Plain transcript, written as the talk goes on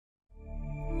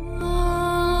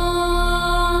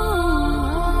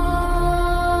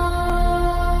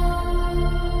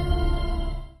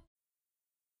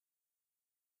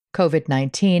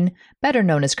COVID-19, better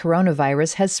known as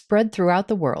coronavirus, has spread throughout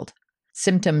the world.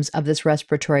 Symptoms of this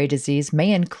respiratory disease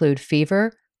may include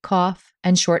fever, cough,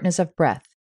 and shortness of breath.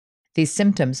 These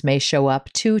symptoms may show up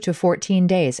 2 to 14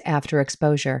 days after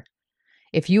exposure.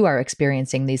 If you are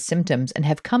experiencing these symptoms and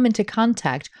have come into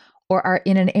contact or are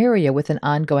in an area with an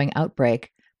ongoing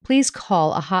outbreak, please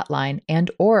call a hotline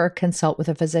and/or consult with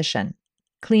a physician.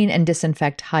 Clean and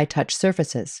disinfect high-touch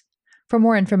surfaces. For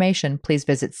more information, please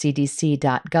visit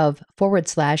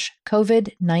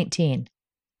cdc.gov/COVID-19.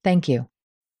 Thank you.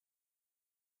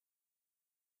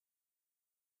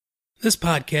 This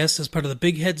podcast is part of the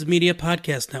Big Heads Media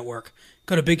Podcast Network.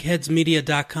 Go to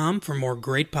bigheadsmedia.com for more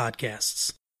great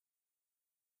podcasts.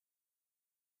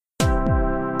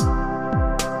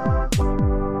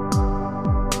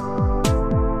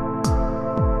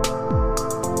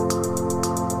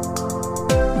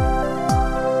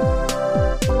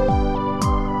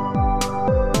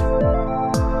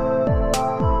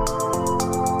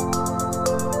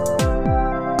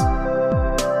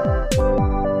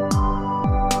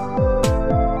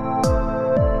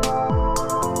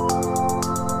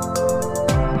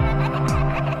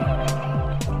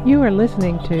 You are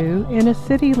listening to In a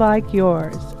City Like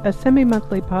Yours, a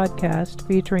semi-monthly podcast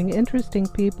featuring interesting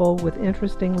people with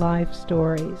interesting life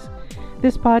stories.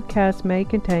 This podcast may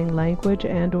contain language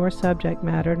and/or subject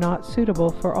matter not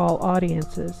suitable for all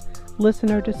audiences.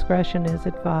 Listener discretion is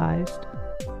advised.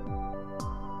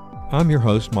 I'm your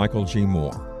host, Michael G.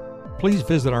 Moore. Please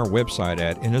visit our website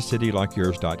at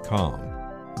inacityLikeYours.com.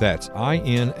 That's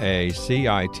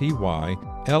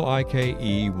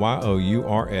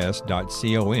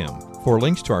INACITYLIKEYOURS.com for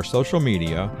links to our social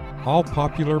media, all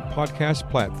popular podcast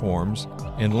platforms,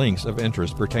 and links of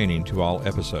interest pertaining to all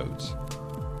episodes.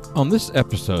 On this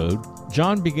episode,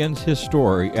 John begins his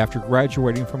story after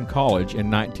graduating from college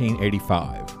in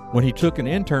 1985, when he took an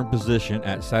intern position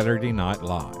at Saturday Night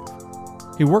Live.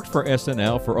 He worked for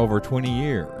SNL for over 20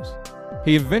 years.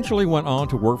 He eventually went on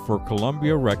to work for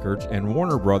Columbia Records and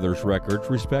Warner Brothers Records,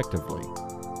 respectively.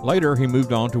 Later, he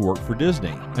moved on to work for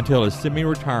Disney until his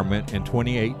semi-retirement in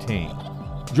 2018.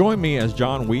 Join me as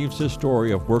John weaves his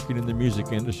story of working in the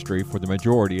music industry for the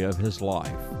majority of his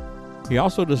life. He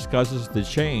also discusses the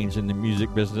change in the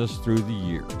music business through the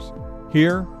years.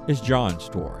 Here is John's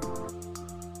story.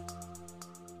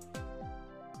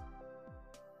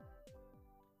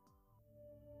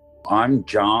 I'm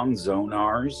John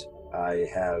Zonars. I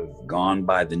have gone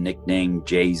by the nickname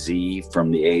Jay-Z from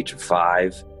the age of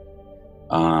 5.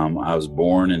 I was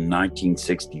born in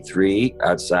 1963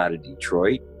 outside of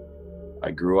Detroit.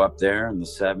 I grew up there in the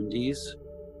 70s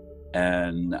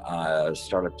and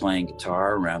started playing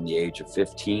guitar around the age of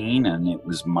 15. And it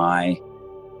was my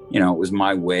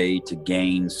way to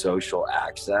gain social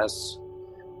access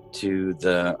to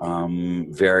the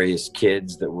various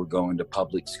kids that were going to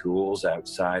public schools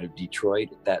outside of Detroit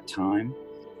at that time.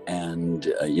 And,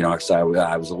 because I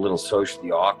was a little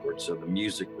socially awkward, so the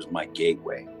music was my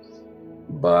gateway.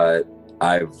 But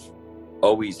I've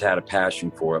always had a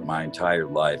passion for it my entire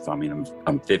life. I mean,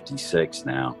 I'm 56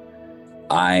 now.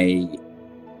 I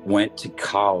went to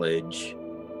college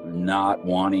not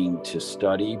wanting to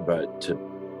study, but to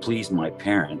please my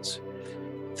parents,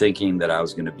 thinking that I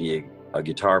was going to be a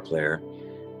guitar player.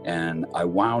 And I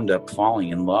wound up falling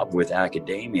in love with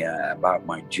academia about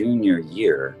my junior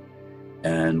year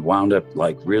and wound up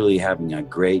really having a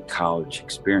great college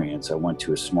experience. I went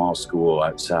to a small school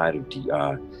outside of,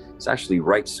 it's actually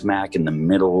right smack in the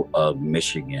middle of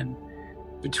Michigan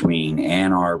between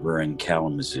Ann Arbor and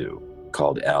Kalamazoo,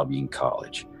 called Albion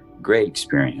College. Great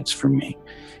experience for me,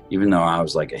 even though I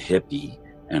was like a hippie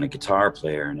and a guitar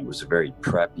player and it was a very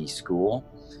preppy school.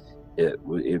 It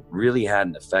really had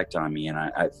an effect on me. And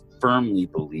I firmly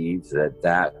believe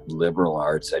that liberal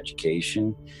arts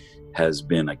education has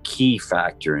been a key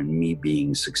factor in me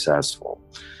being successful.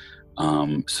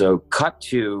 So cut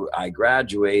to, I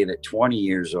graduate at 20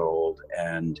 years old,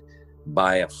 and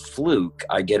by a fluke,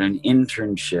 I get an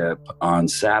internship on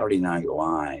Saturday Night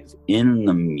Live in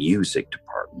the music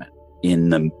department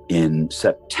in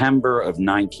September of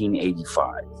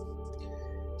 1985.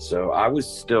 So I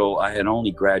had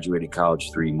only graduated college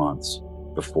 3 months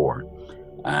before.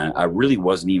 I really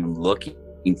wasn't even looking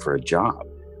for a job.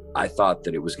 I thought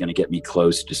that it was going to get me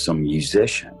close to some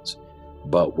musicians.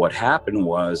 But what happened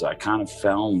was I kind of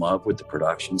fell in love with the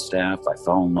production staff. I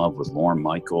fell in love with Lorne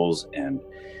Michaels and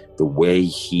the way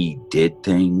he did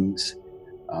things.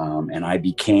 And I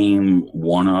became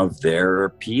one of their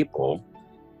people.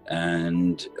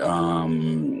 And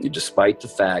despite the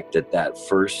fact that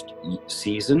first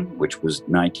season, which was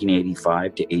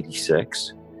 1985 to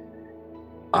 86,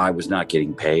 I was not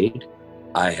getting paid.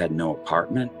 I had no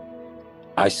apartment.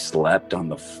 I slept on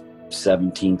the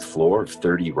 17th floor of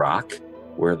 30 Rock,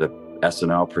 where the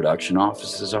SNL production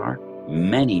offices are,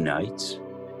 many nights.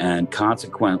 And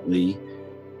consequently,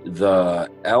 the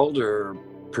elder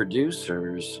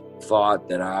producers thought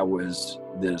that I was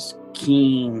this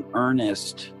keen,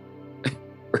 earnest,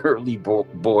 early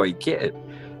boy kid,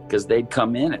 because they'd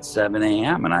come in at 7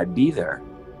 a.m. and I'd be there.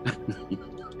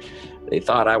 They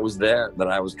thought I was there, that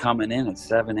I was coming in at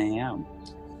 7 a.m.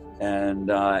 And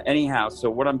anyhow, so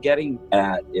what I'm getting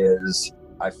at is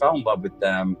I fell in love with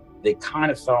them. They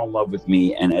kind of fell in love with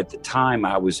me. And at the time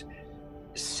I was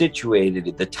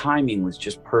situated, the timing was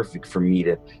just perfect for me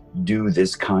to do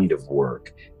this kind of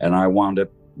work. And I wound up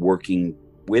working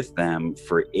with them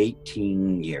for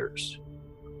 18 years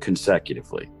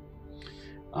consecutively.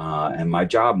 And my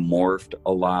job morphed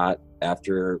a lot.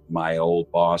 After my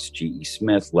old boss, G.E.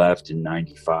 Smith, left in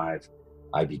 95,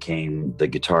 I became the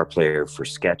guitar player for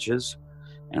sketches.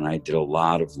 And I did a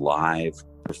lot of live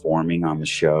performing on the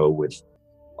show with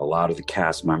a lot of the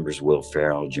cast members, Will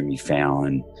Ferrell, Jimmy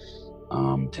Fallon,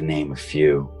 to name a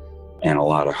few, and a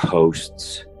lot of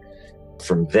hosts.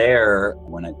 From there,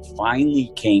 when it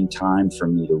finally came time for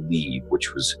me to leave,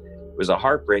 which was a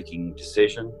heartbreaking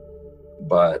decision,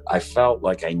 but I felt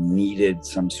like I needed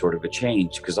some sort of a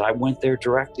change because I went there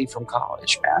directly from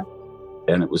college, man.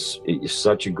 And it was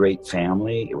such a great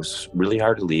family. It was really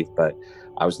hard to leave, but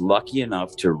I was lucky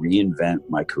enough to reinvent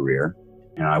my career.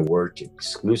 And I worked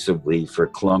exclusively for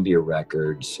Columbia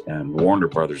Records and Warner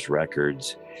Brothers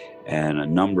Records and a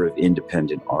number of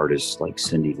independent artists like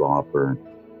Cyndi Lauper.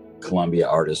 Columbia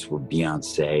artists were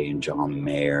Beyonce and John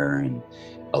Mayer, and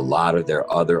a lot of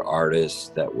their other artists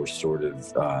that were sort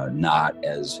of not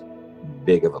as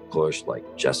big of a push,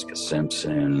 like Jessica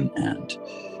Simpson and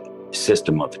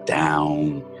System of a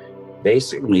Down.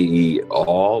 Basically,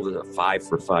 all the Five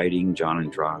for Fighting, John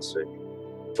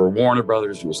Andrasik. For Warner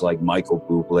Brothers, it was like Michael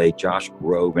Bublé, Josh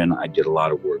Groban. I did a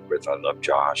lot of work with. I love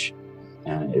Josh.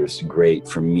 And it was great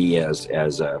for me as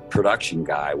a production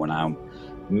guy when I'm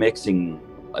mixing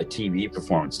a TV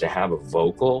performance to have a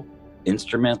vocal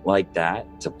instrument like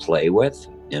that to play with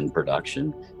in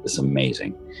production is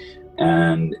amazing.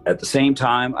 And at the same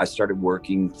time, I started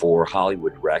working for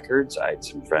Hollywood Records. I had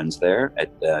some friends there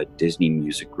at the Disney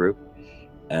Music Group,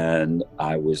 and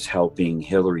I was helping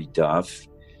Hilary Duff.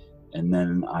 And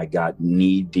then I got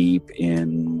knee deep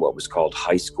in what was called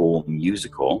High School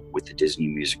Musical with the Disney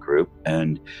Music Group.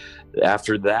 And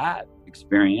after that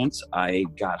experience, I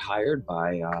got hired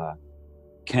by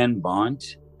Ken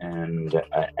Bunt and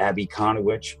Abby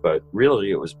Konowich, but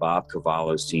really it was Bob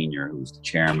Cavallo Sr., who was the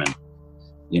chairman,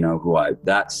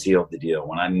 that sealed the deal.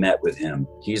 When I met with him,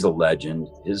 he's a legend.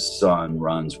 His son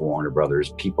runs Warner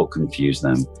Brothers. People confuse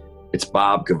them. It's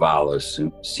Bob Cavallo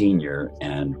Sr.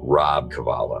 and Rob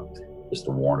Cavallo is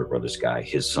the Warner Brothers guy,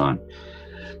 his son.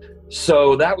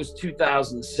 So that was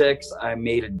 2006. I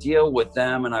made a deal with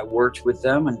them and I worked with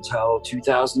them until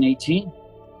 2018.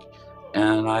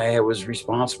 And I was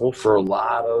responsible for a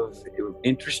lot of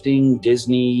interesting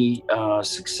Disney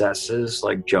successes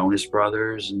like Jonas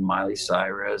Brothers and Miley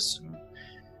Cyrus and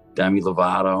Demi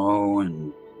Lovato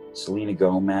and Selena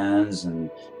Gomez. And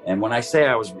when I say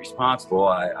I was responsible,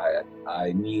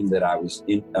 I mean that I was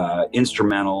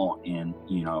instrumental in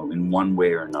one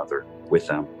way or another with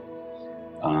them,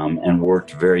 and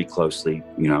worked very closely,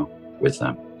 with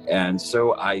them. And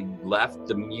so I left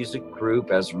the music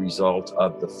group as a result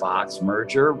of the Fox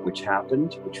merger, which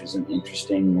happened, which was an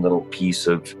interesting little piece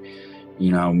of,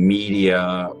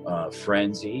 media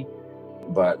frenzy.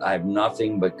 But I have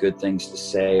nothing but good things to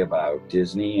say about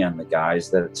Disney and the guys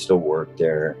that still work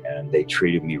there. And they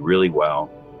treated me really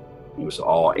well. It was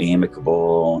all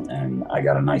amicable, and I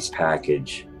got a nice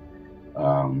package,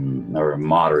 or a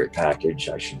moderate package,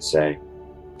 I should say.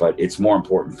 But it's more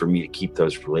important for me to keep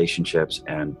those relationships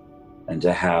and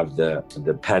to have the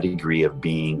pedigree of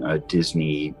being a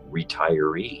Disney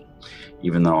retiree.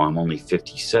 Even though I'm only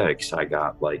 56, I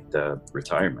got like the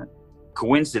retirement.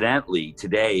 Coincidentally,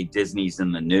 today, Disney's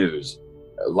in the news.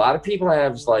 A lot of people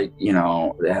have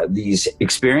have these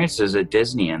experiences at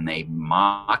Disney and they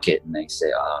mock it and they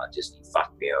say, oh, Disney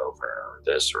fucked me over, or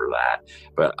this or that.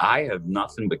 But I have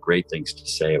nothing but great things to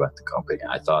say about the company.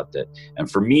 I thought that, and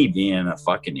for me being a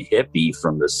fucking hippie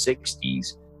from the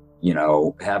 60s,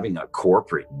 having a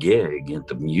corporate gig at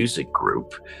the music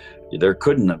group, there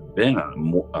couldn't have been a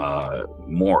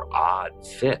more odd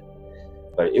fit.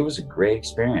 But it was a great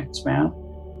experience, man.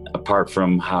 Apart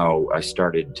from how I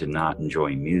started to not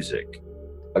enjoy music.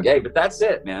 Okay, but that's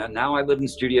it, man. Now I live in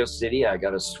Studio City. I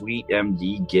got a sweet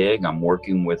MD gig. I'm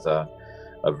working with a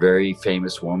very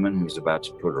famous woman who's about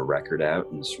to put a record out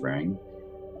in the spring.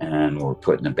 and we're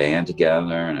putting a band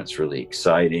together, and it's really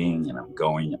exciting, and I'm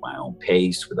going at my own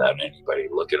pace without anybody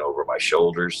looking over my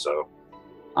shoulders. So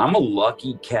I'm a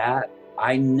lucky cat.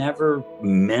 I never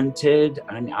minted.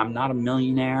 I'm not a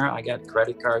millionaire. I got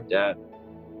credit card debt,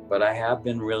 but I have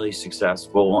been really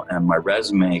successful, and my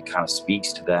resume kind of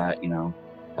speaks to that, you know,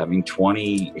 having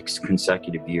 20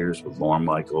 consecutive years with Lorne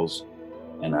Michaels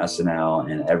and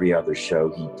SNL and every other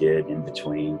show he did in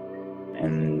between,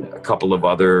 and a couple of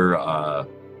other,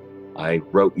 I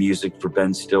wrote music for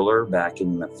Ben Stiller back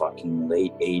in the fucking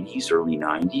late 80s, early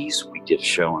 90s. We did a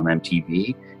show on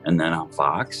MTV and then on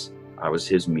Fox. I was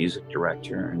his music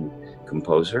director and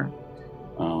composer.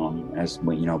 As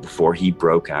you know, before he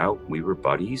broke out, we were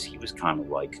buddies. He was kind of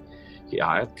like,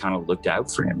 I kind of looked out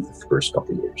for him the first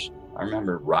couple of years. I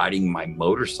remember riding my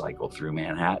motorcycle through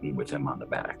Manhattan with him on the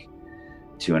back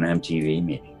to an MTV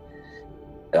meeting.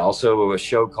 Also a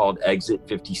show called Exit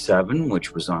 57,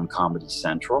 which was on Comedy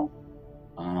Central.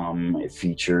 It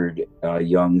featured a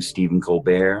young Stephen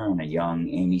Colbert and a young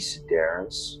Amy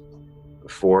Sedaris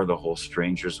before the whole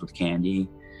Strangers with Candy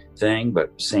thing,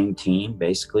 but same team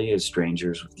basically as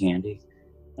Strangers with Candy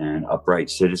and Upright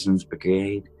Citizens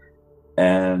Brigade.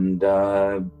 And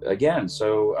again,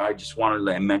 so I just wanted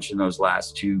to mention those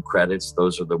last two credits.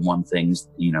 Those are the one things,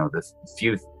 you know,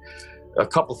 a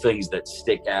couple things that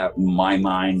stick out in my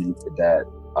mind that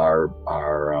are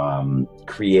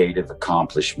creative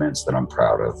accomplishments that I'm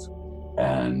proud of.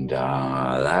 And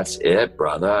that's it,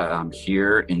 brother. I'm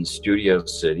here in Studio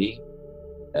City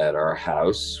at our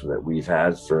house that we've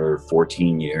had for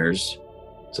 14 years.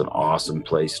 It's an awesome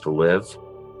place to live.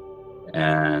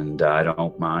 And I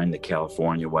don't mind the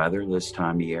California weather this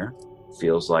time of year.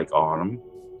 Feels like autumn.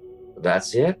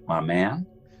 That's it, my man.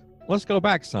 Let's go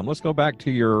back some. Let's go back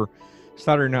to your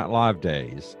Saturday Night Live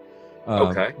days.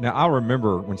 Okay. Now, I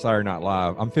remember when Saturday Night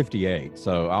Live, I'm 58,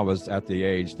 so I was at the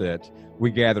age that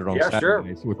we gathered on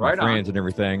Saturdays with my friends and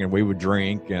everything, and we would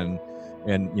drink and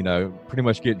you know, pretty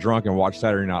much get drunk and watch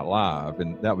Saturday Night Live,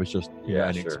 and that was just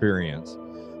an experience.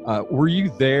 Were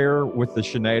you there with the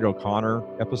Sinead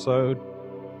O'Connor episode?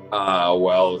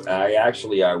 Well, I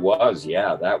was.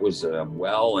 Yeah, that was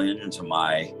well into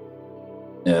my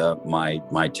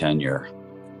my tenure.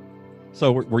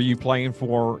 So were you playing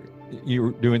you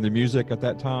were doing the music at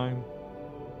that time?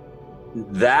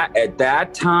 At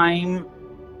that time,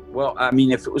 well, I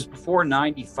mean, if it was before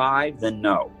 95, then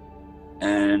no.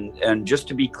 And just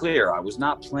to be clear, I was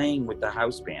not playing with the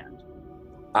house band.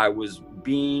 I was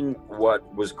being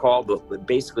what was called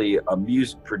basically a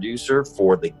music producer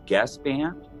for the guest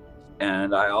band.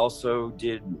 And I also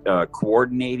did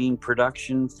coordinating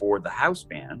production for the house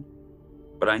band,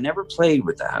 but I never played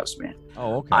with the house band.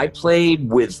 Oh, okay. I played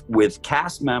with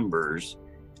cast members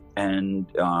and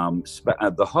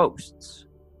the hosts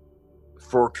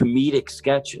for comedic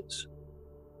sketches.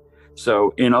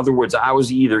 So in other words, I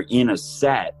was either in a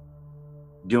set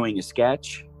doing a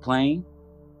sketch playing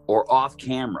or off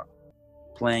camera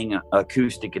playing an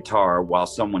acoustic guitar while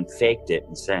someone faked it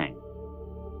and sang.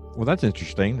 Well, that's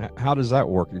interesting. How does that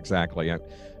work exactly?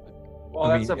 Well,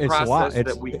 that's a process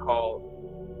that we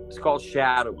call, it's called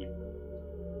shadowing.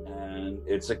 And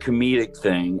it's a comedic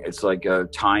thing. It's like a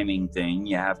timing thing.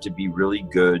 You have to be really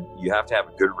good. You have to have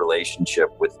a good relationship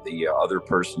with the other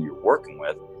person you're working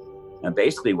with. And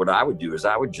basically what I would do is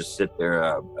I would just sit there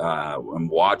and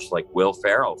watch, like Will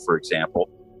Ferrell, for example.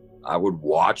 I would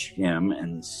watch him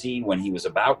and see when he was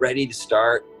about ready to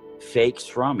start fake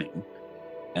strumming.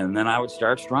 And then I would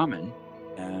start strumming.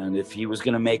 And if he was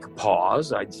going to make a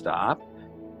pause, I'd stop.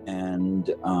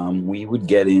 And we would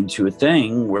get into a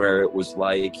thing where it was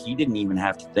like he didn't even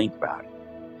have to think about it.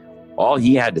 All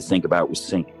he had to think about was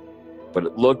singing. But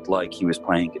it looked like he was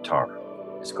playing guitar.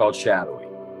 It's called shadowing.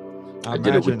 I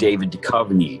did it with David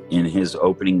Duchovny in his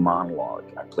opening monologue.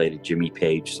 I played a Jimmy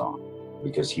Page song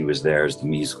because he was there as the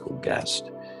musical guest.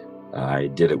 I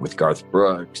did it with Garth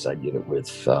Brooks. I did it with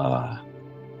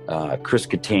Chris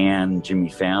Kattan, Jimmy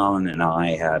Fallon, and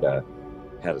I had a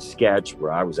sketch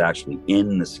where I was actually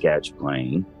in the sketch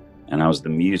playing, and I was the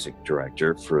music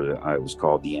director for it was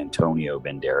called the Antonio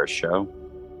Banderas Show.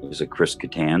 It was a Chris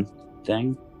Kattan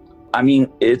thing. I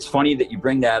mean, it's funny that you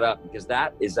bring that up because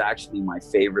that is actually my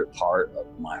favorite part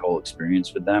of my whole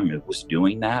experience with them. It was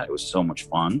doing that. It was so much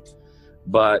fun.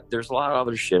 But there's a lot of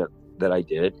other shit that I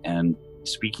did. And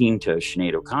speaking to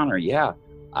Sinead O'Connor, yeah,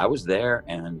 I was there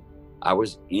and I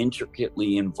was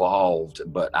intricately involved,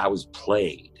 but I was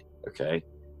played. Okay.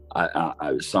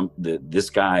 I was this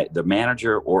guy, the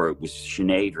manager, or it was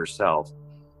Sinead herself.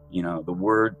 You know,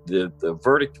 the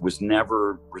verdict was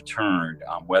never returned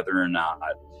on whether or not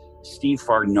Steve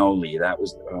Fargnoli, that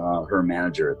was her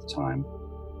manager at the time,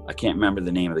 I can't remember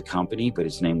the name of the company, but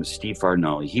his name was Steve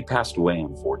Fardinelli. He passed away,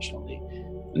 unfortunately,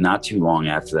 not too long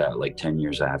after that, like 10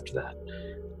 years after that.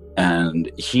 And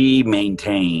he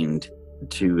maintained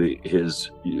to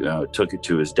his, took it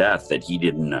to his death that he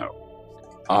didn't know.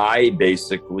 I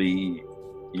basically,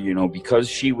 because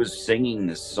she was singing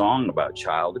this song about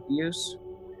child abuse,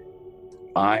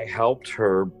 I helped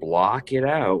her block it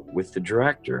out with the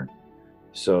director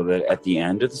so that at the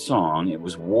end of the song, it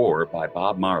was War by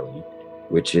Bob Marley,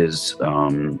 which is,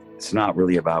 it's not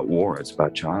really about war, it's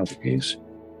about child abuse.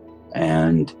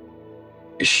 And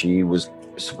she was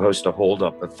supposed to hold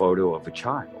up a photo of a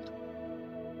child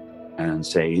and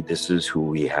say, this is who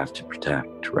we have to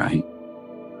protect, right?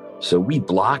 So we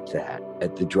blocked that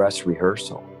at the dress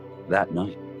rehearsal that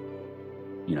night.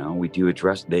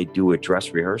 They do a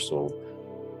dress rehearsal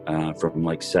from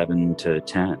like 7 to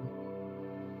 10.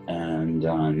 And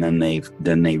then they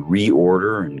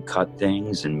reorder and cut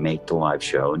things and make the live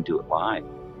show and do it live.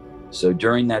 So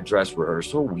during that dress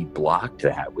rehearsal, we blocked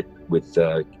that with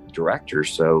the director.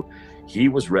 So he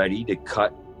was ready to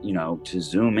cut, to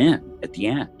zoom in at the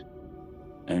end.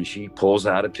 And she pulls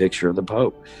out a picture of the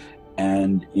Pope.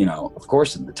 And, of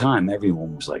course, at the time,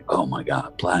 everyone was like, oh, my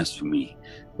God, blasphemy,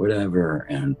 whatever.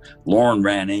 And Lauren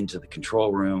ran into the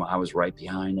control room. I was right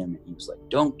behind him. And he was like,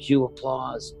 don't cue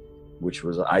applause, which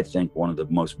was, I think, one of the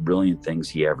most brilliant things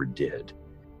he ever did.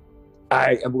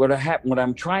 What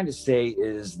I'm trying to say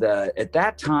is that at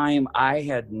that time, I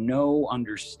had no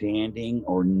understanding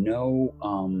or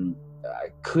I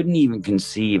couldn't even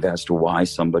conceive as to why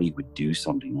somebody would do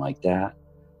something like that.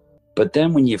 But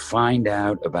then when you find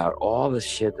out about all the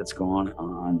shit that's going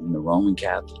on in the Roman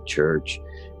Catholic Church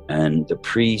and the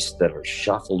priests that are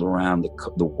shuffled around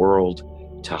the world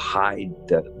to hide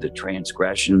the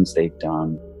transgressions they've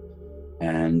done,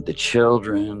 and the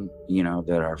children,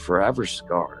 that are forever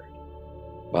scarred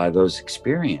by those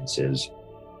experiences,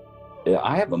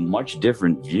 I have a much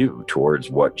different view towards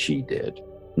what she did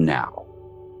now.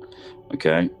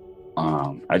 Okay?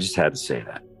 I just had to say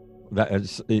that.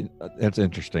 That's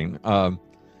interesting.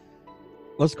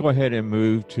 Let's go ahead and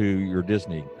move to your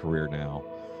Disney career now.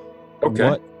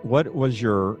 Okay.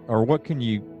 What can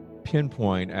you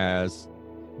pinpoint as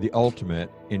the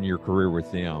ultimate in your career with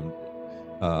them?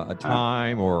 A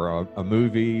time or a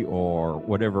movie or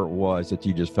whatever it was that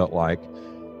you just felt like,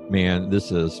 man,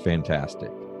 this is fantastic.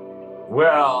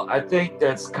 Well, I think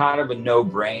that's kind of a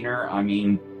no-brainer. I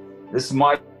mean, this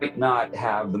might not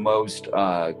have the most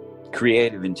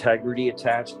creative integrity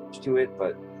attached to it,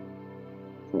 but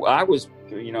I was,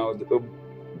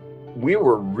 we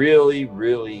were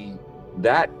really,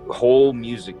 that whole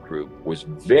music group was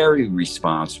very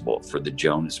responsible for the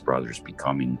Jonas Brothers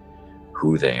becoming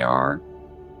who they are.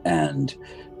 And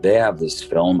they have this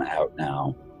film out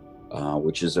now,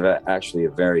 which is actually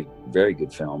a very, very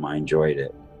good film. I enjoyed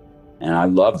it. And I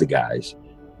love the guys.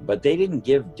 But they didn't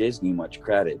give Disney much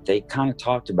credit. They kind of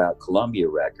talked about Columbia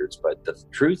Records, but the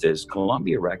truth is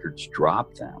Columbia Records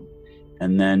dropped them.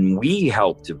 And then we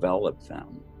helped develop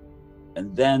them.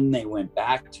 And then they went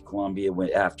back to Columbia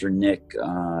after Nick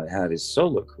had his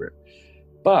solo career.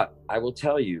 But I will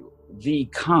tell you, the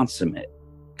consummate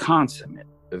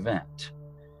event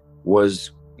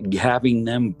was having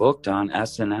them booked on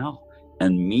SNL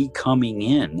and me coming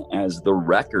in as the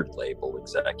record label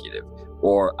executive.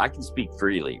 Or I can speak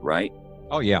freely, right?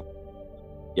 Oh, yeah.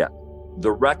 Yeah.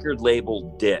 The record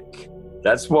label dick.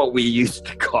 That's what we used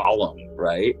to call him,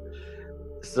 right?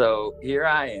 So here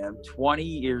I am,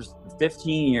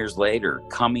 15 years later,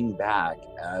 coming back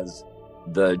as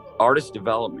the artist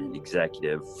development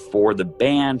executive for the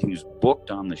band who's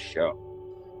booked on the show.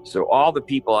 So all the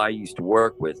people I used to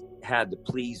work with had to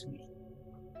please me,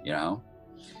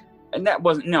 And it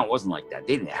wasn't like that.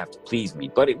 They didn't have to please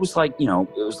me, but it was like, it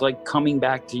was like coming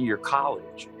back to your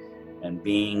college and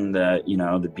being the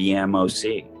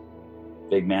BMOC,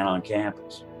 big man on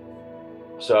campus.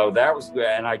 So that was good.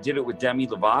 And I did it with Demi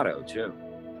Lovato too,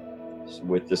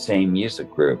 with the same music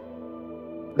group.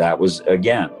 That was,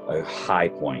 again, a high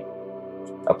point.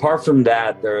 Apart from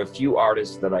that, there are a few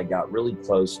artists that I got really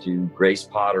close to. Grace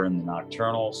Potter and the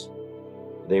Nocturnals.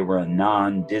 They were a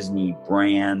non-Disney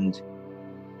brand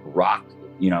rock,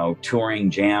 touring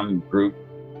jam group.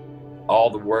 All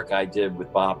the work I did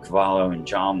with Bob Cavallo and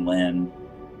John Lynn,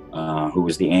 who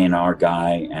was the A&R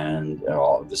guy, and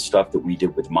all the stuff that we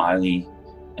did with Miley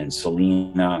and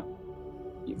Selena,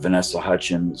 Vanessa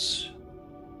Hudgens.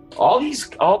 All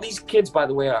these kids, by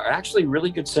the way, are actually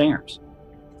really good singers,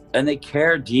 and they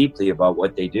care deeply about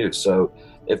what they do. So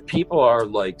if people are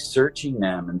like searching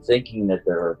them and thinking that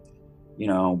they're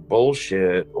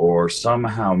bullshit or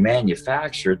somehow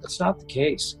manufactured, that's not the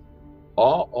case.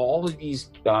 all of these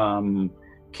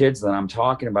kids that I'm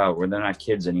talking about, well, they're not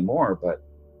kids anymore, but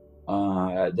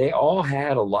they all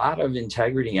had a lot of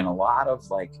integrity and a lot of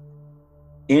like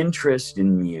interest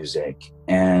in music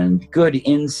and good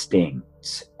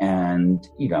instincts. And,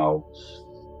 you know,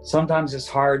 sometimes it's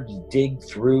hard to dig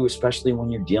through, especially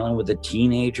when you're dealing with a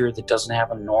teenager that doesn't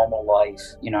have a normal life.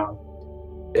 You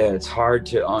know, it's hard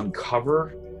to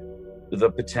uncover the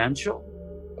potential,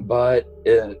 but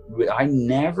I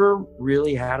never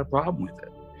really had a problem with it.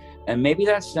 And maybe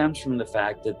that stems from the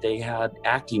fact that they had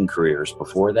acting careers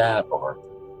before that, or,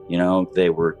 you know,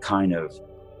 they were kind of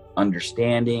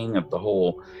understanding of the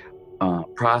whole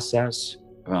process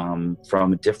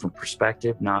from a different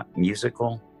perspective, not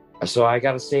musical. So I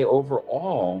got to say,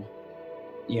 overall,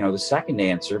 you know, the second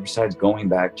answer, besides going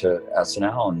back to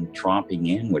SNL and tromping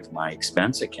in with my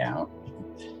expense account,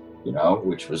 you know,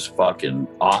 which was fucking,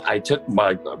 I took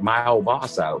my old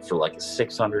boss out for like a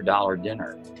 $600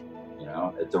 dinner, you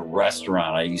know, at the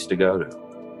restaurant I used to go to.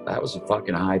 That was a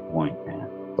fucking high point, man.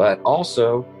 But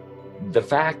also the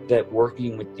fact that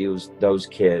working with those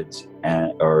kids,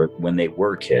 or when they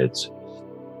were kids,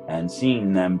 and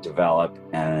seeing them develop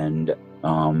and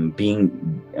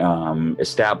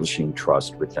establishing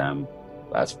trust with them,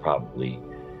 that's probably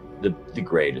the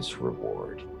greatest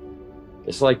reward.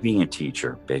 It's like being a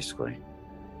teacher, basically.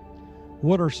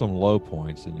 What are some low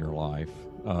points in your life,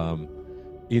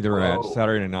 either at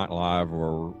Saturday Night Live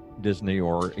or Disney,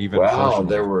 or even personally?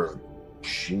 There were,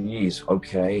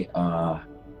 okay.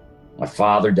 My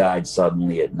father died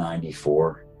suddenly at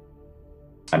 94.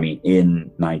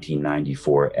 In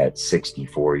 1994 at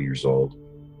 64 years old.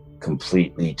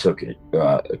 Completely took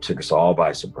us all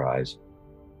by surprise.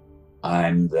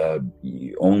 I'm the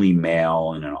only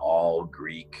male in an all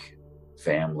Greek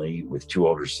family with two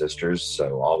older sisters.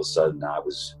 So all of a sudden I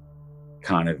was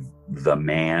kind of the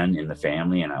man in the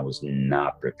family, and I was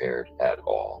not prepared at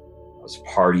all. I was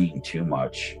partying too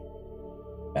much,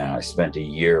 and I spent a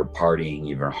year partying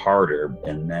even harder.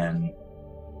 And then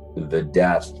the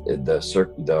death,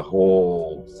 the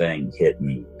whole thing hit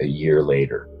me a year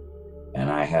later. And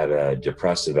I had a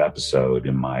depressive episode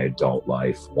in my adult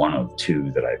life, one of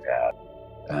two that I've had.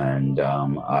 And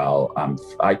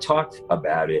I talk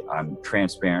about it. I'm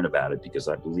transparent about it because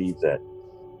I believe that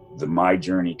my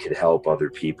journey could help other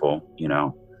people, you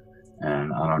know,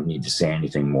 and I don't need to say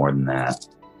anything more than that.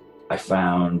 I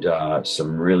found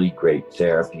some really great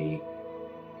therapy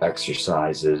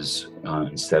exercises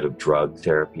instead of drug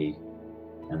therapy,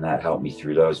 and that helped me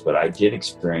through those. But I did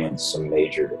experience some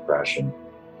major depression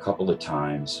a couple of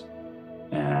times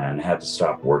and had to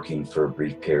stop working for a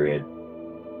brief period.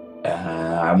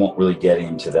 I won't really get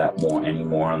into that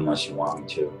anymore unless you want me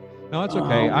to. No, it's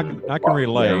okay. I can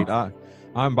relate. Yeah.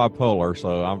 I'm bipolar,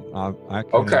 so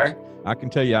I can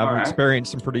tell you I've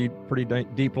experienced some pretty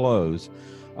deep lows.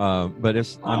 But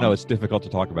I know it's difficult to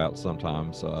talk about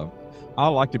sometimes. I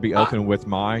like to be open with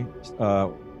my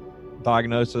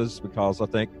diagnosis, because I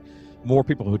think more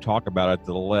people who talk about it,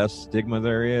 the less stigma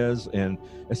there is, and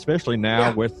especially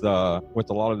now with a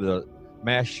lot of the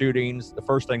mass shootings, the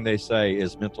first thing they say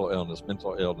is mental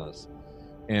illness.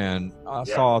 And I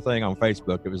saw a thing on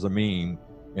Facebook. It was a meme,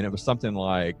 and it was something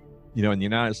like, you know, in the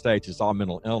United States, it's all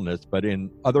mental illness, but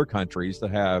in other countries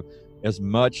that have as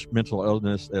much mental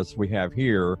illness as we have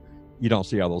here, you don't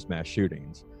see all those mass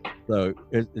shootings. So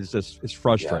it's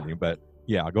frustrating, but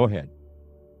yeah, go ahead.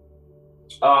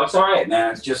 Oh, it's all right,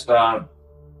 man. It's just,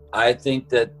 I think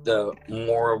that the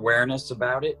more awareness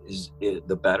about it is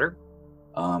the better.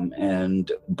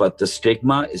 But the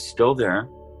stigma is still there,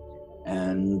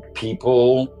 and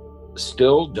people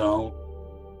still don't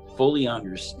fully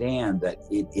understand that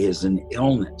it is an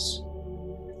illness.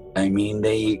 I mean,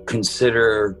 they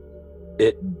consider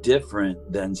it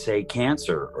different than, say,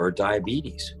 cancer or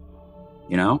diabetes,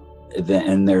 you know?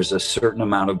 And there's a certain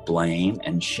amount of blame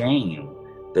and shame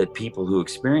that people who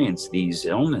experience these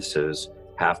illnesses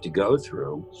have to go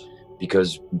through,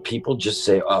 because people just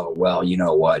say, oh, well, you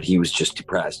know what? He was just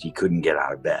depressed. He couldn't get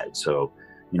out of bed. So,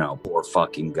 you know, poor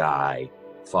fucking guy,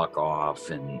 fuck off.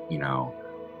 And, you know,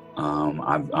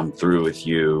 I'm through with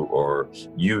you, or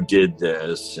you did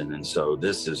this, and so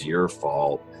this is your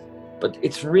fault. But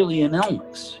it's really an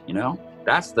illness, you know?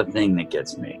 That's the thing that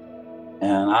gets me.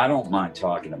 And I don't mind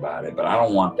talking about it, but I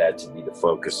don't want that to be the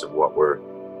focus of what we're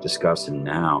discussing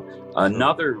now.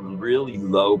 Another really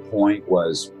low point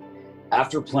was,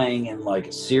 after playing in like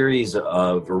a series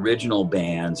of original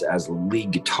bands as a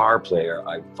lead guitar player,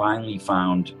 I finally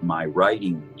found my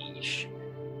writing niche.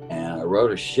 And I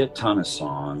wrote a shit ton of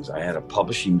songs. I had a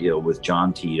publishing deal with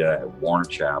John Tita at Warner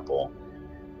Chappell.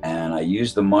 And I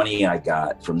used the money I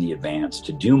got from the advance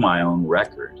to do my own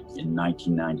record in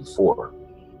 1994.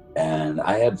 And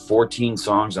I had 14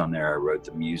 songs on there. I wrote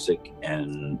the music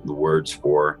and the words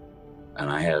for, and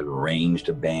I had arranged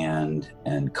a band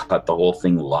and cut the whole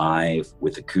thing live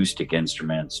with acoustic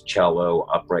instruments, cello,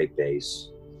 upright bass.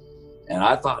 And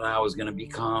I thought I was going to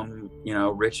become,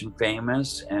 rich and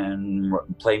famous and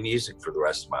play music for the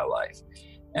rest of my life.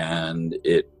 And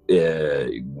it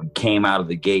came out of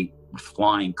the gate with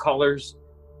flying colors.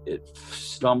 It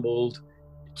stumbled,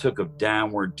 it took a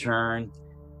downward turn.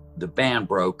 The band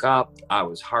broke up. I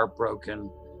was heartbroken.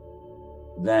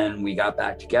 Then we got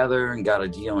back together and got a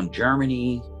deal in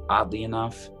Germany, oddly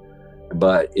enough,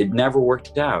 but it never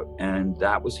worked out. And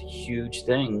that was a huge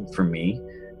thing for me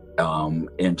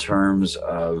in terms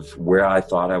of where I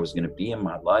thought I was going to be in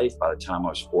my life by the time I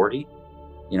was 40.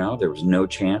 There was no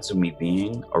chance of me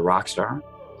being a rock star.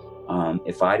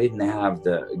 If I didn't have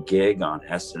the gig on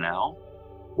SNL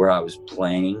where I was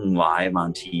playing live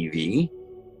on TV,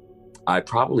 I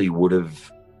probably would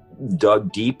have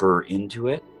dug deeper into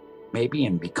it, maybe,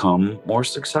 and become more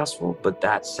successful, but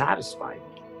that satisfied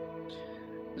me.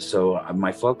 So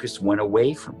my focus went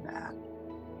away from that.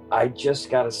 I just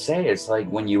got to say, it's like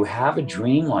when you have a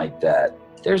dream like that,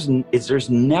 there's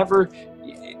never,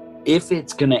 if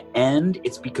it's going to end,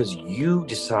 it's because you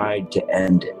decide to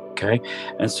end it. Okay.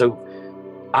 And so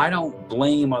I don't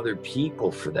blame other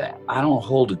people for that. I don't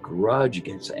hold a grudge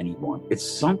against anyone. It's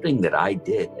something that I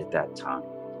did at that time,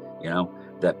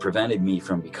 that prevented me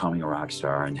from becoming a rock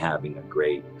star and having a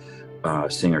great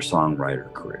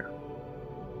singer-songwriter career.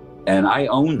 And I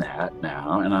own that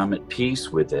now, and I'm at peace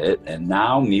with it. And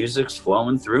now music's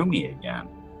flowing through me again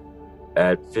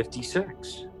at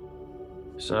 56.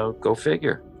 So go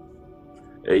figure.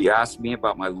 You asked me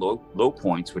about my low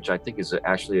points, which I think is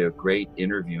actually a great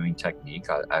interviewing technique.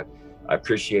 I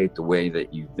appreciate the way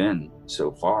that you've been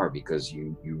so far, because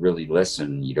you really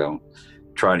listen. You don't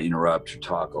try to interrupt or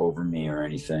talk over me or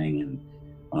anything.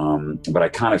 And but I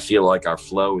kind of feel like our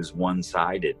flow is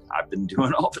one-sided. I've been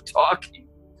doing all the talking.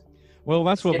 Well,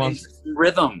 that's what my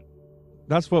rhythm.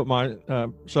 That's what my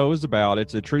show is about.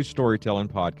 It's a true storytelling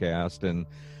podcast, and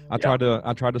I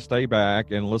try to stay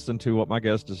back and listen to what my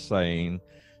guest is saying.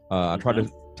 I try to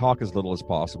talk as little as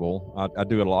possible. I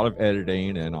do a lot of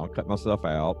editing, and I'll cut myself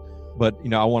out. But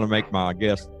I want to make my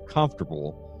guest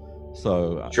comfortable.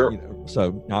 So sure.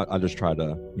 I just try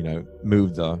to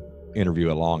move the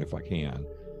interview along if I can.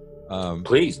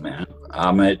 Please, man.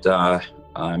 I'm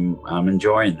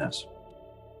enjoying this.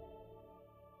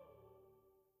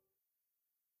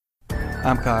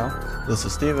 I'm Kyle. This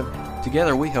is Steven.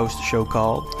 Together we host a show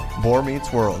called Boy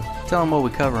Meets World. Tell them what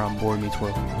we cover on Boy Meets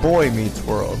World. Boy Meets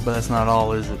World. But that's not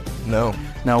all, is it? No.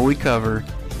 No, we cover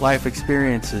life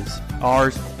experiences.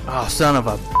 Ours. Oh, son of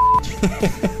a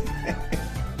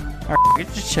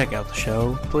Alright, just check out the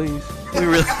show, please.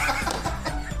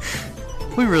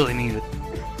 We really need it.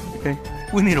 Okay?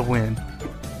 We need a win.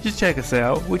 Just check us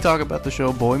out. We talk about the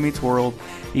show Boy Meets World.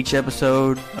 Each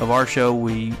episode of our show,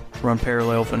 we run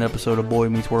parallel for an episode of Boy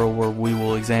Meets World, where we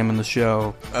will examine the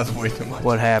show. That's way too much.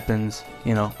 What happens,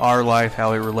 our life,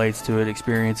 how it relates to it,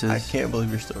 experiences. I can't believe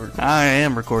you're still recording. I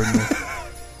am recording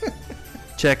this.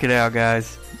 Check it out,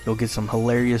 guys. You'll get some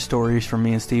hilarious stories from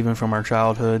me and Steven from our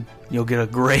childhood. You'll get a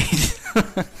great...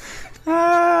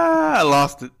 I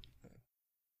lost it.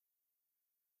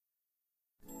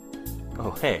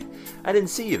 Oh, hey, I didn't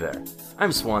see you there.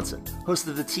 I'm Swanson, host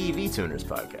of the TV Tuners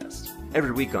podcast.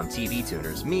 Every week on TV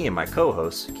Tuners, me and my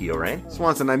co-hosts, Keo Rain,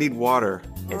 Swanson, I need water,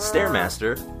 and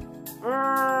Stairmaster,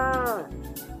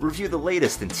 review the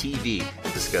latest in TV,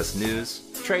 discuss news,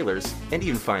 trailers, and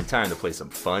even find time to play some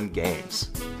fun games.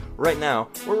 Right now,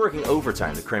 we're working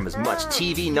overtime to cram as much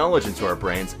TV knowledge into our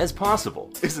brains as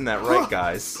possible. Isn't that right,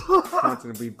 guys?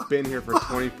 Swanson, we've been here for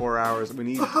 24 hours. We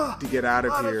need to get out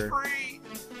of here.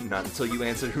 Not until you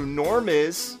answer who Norm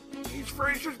is. He's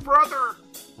Fraser's brother.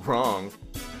 Wrong.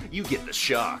 You get the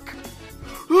shock.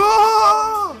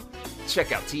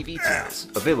 Check out TV Tuners,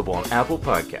 available on Apple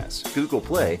Podcasts, Google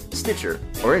Play, Stitcher,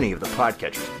 or any of the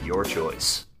podcatchers of your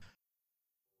choice.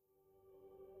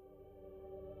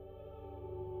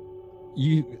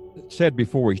 You said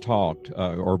before we talked,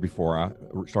 or before I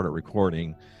started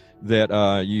recording,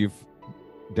 that you've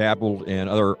dabbled in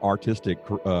other artistic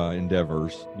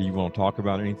endeavors. Do you want to talk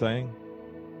about anything?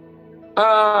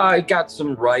 I got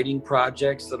some writing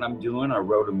projects that I'm doing. I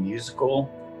wrote a musical,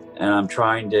 and I'm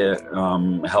trying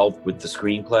to help with the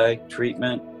screenplay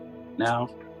treatment now.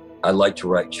 I like to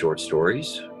write short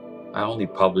stories. I only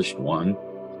published one,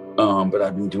 but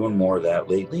I've been doing more of that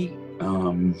lately.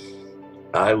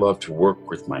 I love to work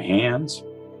with my hands.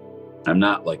 I'm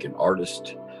not like an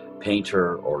artist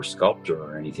painter or sculptor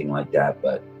or anything like that,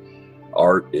 but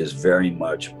art is very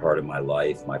much part of my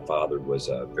life. My father was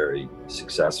a very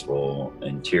successful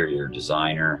interior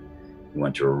designer. He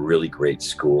went to a really great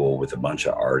school with a bunch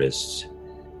of artists,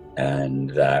 and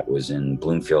that was in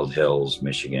Bloomfield Hills,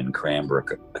 Michigan,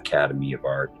 Cranbrook Academy of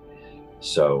Art.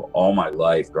 So all my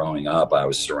life growing up, I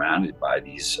was surrounded by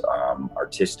these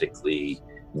artistically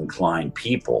inclined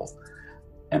people.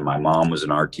 And my mom was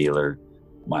an art dealer.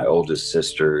 My oldest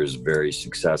sister is very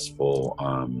successful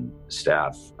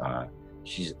staff.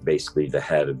 She's basically the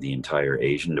head of the entire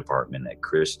Asian department at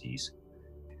Christie's.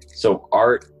 So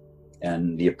art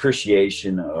and the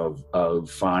appreciation of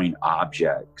fine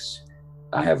objects.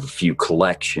 I have a few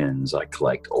collections. I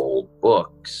collect old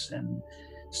books and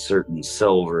certain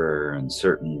silver and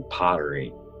certain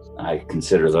pottery. I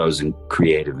consider those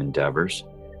creative endeavors,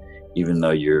 even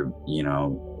though you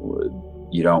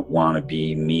don't want to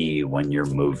be me when you're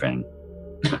moving.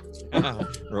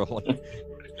 Really?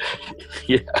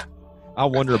 Yeah. I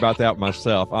wonder about that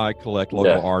myself. I collect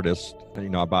local artists.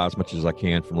 I buy as much as I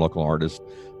can from local artists.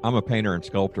 I'm a painter and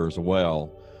sculptor as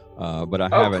well, but I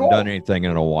haven't done anything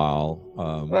in a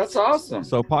while. That's awesome.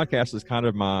 So podcast is kind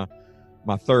of my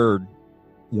third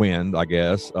wind, I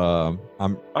guess. I'm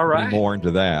more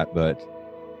into that, but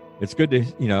it's good to,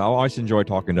 I always enjoy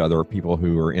talking to other people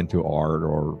who are into art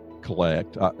or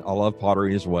collect. I love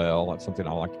pottery as well. That's something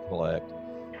I like to collect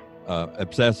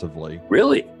obsessively.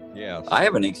 Really? Yes. I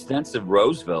have an extensive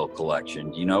Roseville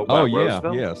collection. Do you know about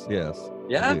Roseville? Yes.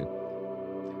 Yeah.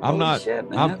 I'm not, shit,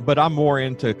 but I'm more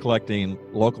into collecting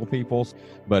local people's,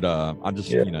 but I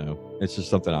just, it's just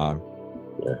something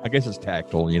I guess it's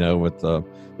tactile, with the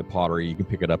pottery. You can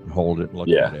pick it up and hold it and look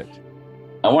at it.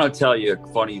 I want to tell you a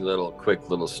quick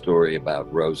little story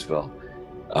about Roseville,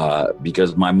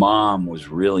 because my mom was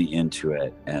really into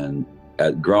it. And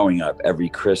growing up, every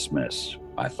Christmas,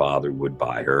 my father would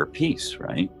buy her a piece,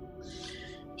 right?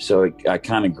 So I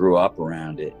kind of grew up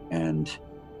around it. And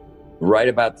right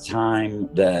about the time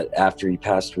that after he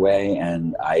passed away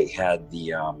and I had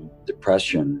the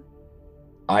depression,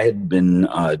 I had been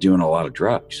doing a lot of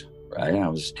drugs, right? I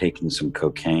was taking some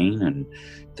cocaine and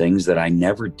things that I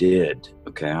never did.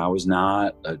 Okay. I was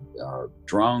not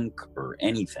drunk or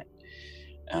anything.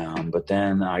 But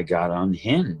then I got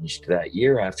unhinged that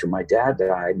year after my dad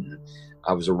died. And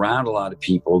I was around a lot of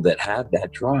people that had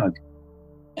that drug.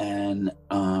 And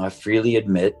I freely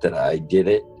admit that I did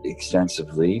it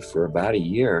extensively for about a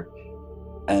year.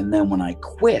 And then when I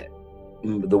quit,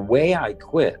 the way I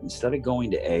quit, instead of going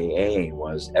to AA,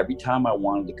 was every time I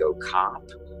wanted to go cop,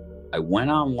 I went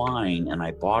online and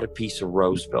I bought a piece of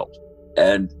Roseville.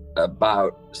 And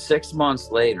about 6 months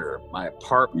later, my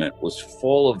apartment was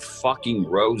full of fucking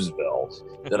Roseville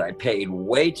that I paid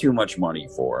way too much money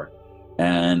for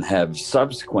and have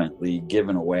subsequently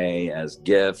given away as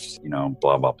gifts,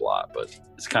 blah, blah, blah. But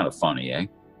it's kind of funny, eh?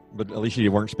 But at least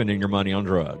you weren't spending your money on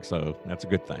drugs, so that's a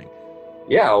good thing.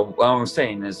 Yeah, what I'm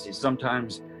saying is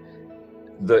sometimes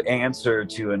the answer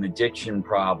to an addiction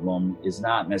problem is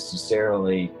not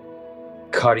necessarily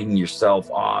cutting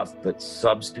yourself off, but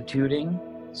substituting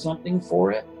something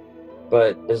for it.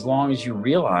 But as long as you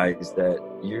realize that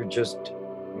you're just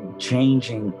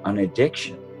changing an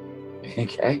addiction,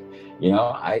 okay?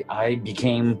 I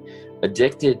became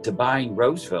addicted to buying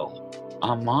Roseville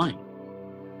online.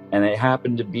 And it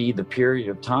happened to be the period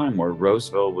of time where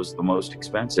Roseville was the most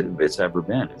expensive it's ever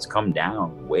been. It's come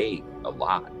down way a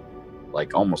lot,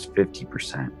 like almost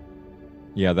 50%.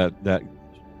 Yeah,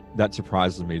 that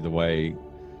surprises me, the way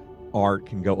art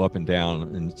can go up and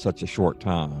down in such a short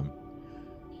time.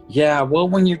 Yeah, well,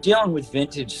 when you're dealing with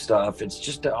vintage stuff, it's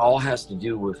just, it all has to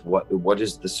do with what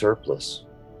is the surplus,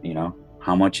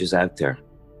 how much is out there.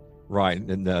 Right,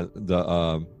 and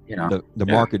the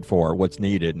market for what's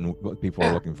needed and what people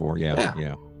are looking for.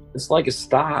 Yeah. It's like a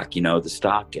stock, the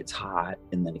stock gets hot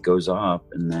and then it goes up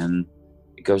and then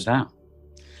it goes down.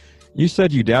 You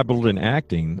said you dabbled in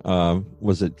acting.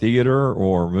 Was it theater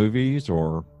or movies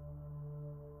or?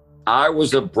 I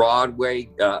was a Broadway,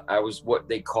 I was what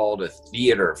they called a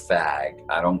theater fag.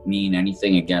 I don't mean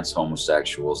anything against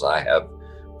homosexuals. I have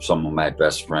some of my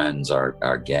best friends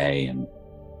are gay and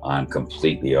I'm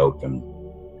completely open.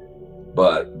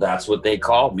 But that's what they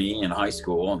called me in high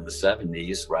school in the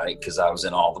 70s, right? Because I was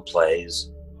in all the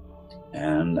plays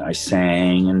and I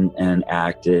sang and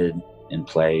acted in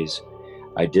plays.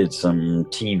 I did some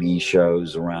TV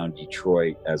shows around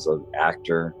Detroit as an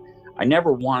actor. I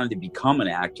never wanted to become an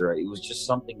actor. It was just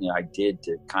something that I did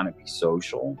to kind of be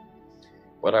social.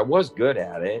 But I was good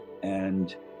at it.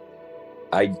 And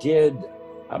I did,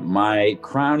 my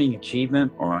crowning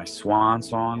achievement or my swan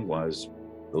song was,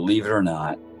 believe it or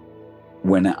not,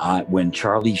 when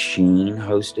Charlie Sheen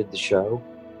hosted the show,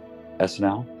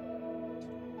 SNL,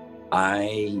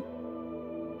 I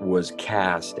was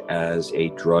cast as a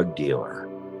drug dealer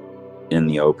in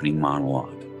the opening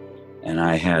monologue. And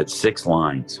I had 6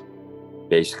 lines,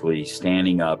 basically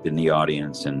standing up in the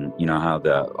audience. And you know how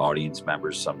the audience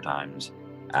members sometimes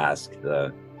ask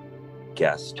the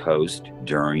guest host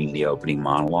during the opening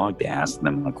monologue to ask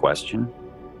them a question?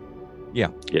 Yeah.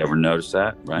 You ever notice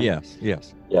that, right? Yes.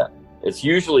 Yeah. It's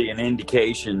usually an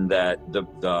indication that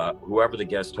the whoever the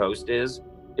guest host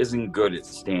isn't good at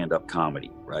stand-up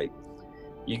comedy, right?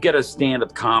 You get a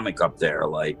stand-up comic up there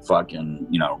like fucking,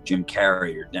 Jim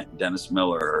Carrey or Dennis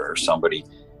Miller or somebody,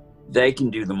 they can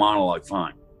do the monologue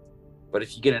fine. But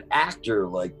if you get an actor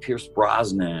like Pierce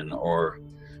Brosnan or,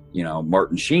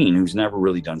 Martin Sheen, who's never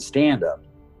really done stand-up,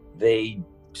 they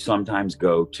sometimes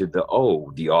go to the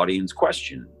audience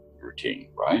question routine,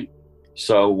 right?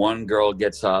 So one girl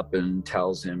gets up and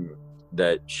tells him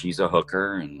that she's a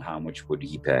hooker and how much would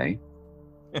he pay?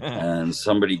 And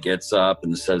somebody gets up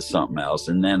and says something else.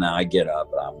 And then I get up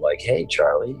and I'm like, hey,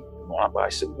 Charlie, you want to buy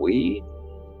some weed?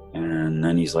 And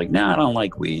then he's like, no, I don't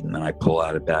like weed. And then I pull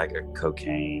out a bag of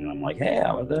cocaine. And I'm like, hey,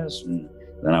 how about this? And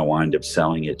then I wind up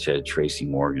selling it to Tracy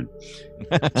Morgan.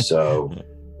 So,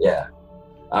 yeah,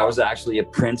 I was actually a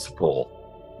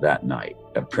principal that night,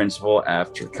 a principal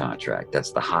after contract.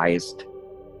 That's the highest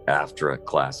after a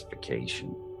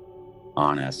classification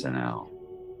on SNL.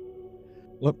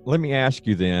 Let me ask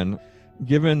you then,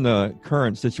 given the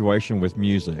current situation with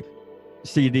music,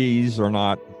 CDs are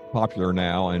not popular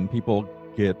now and people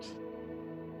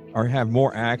have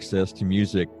more access to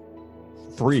music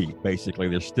free, basically.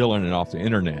 They're stealing it off the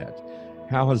internet.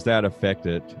 How has that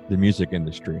affected the music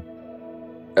industry?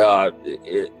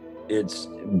 It's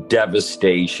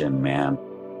devastation, man.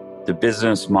 The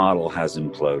business model has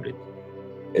imploded.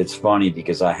 It's funny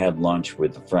because I had lunch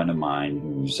with a friend of mine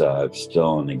who's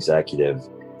still an executive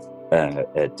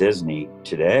at Disney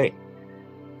today,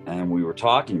 and we were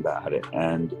talking about it.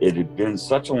 And it had been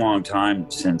such a long time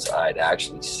since I'd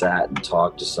actually sat and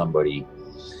talked to somebody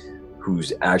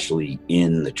who's actually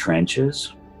in the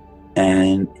trenches.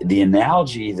 And the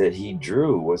analogy that he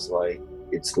drew was like,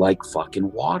 it's like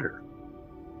fucking water.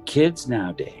 Kids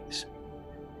nowadays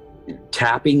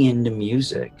tapping into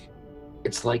music,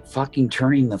 it's like fucking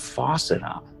turning the faucet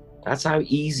on. That's how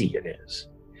easy it is.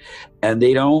 And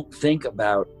they don't think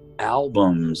about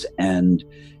albums and,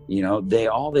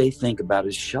 they think about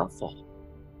is shuffle.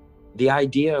 The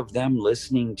idea of them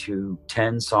listening to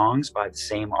 10 songs by the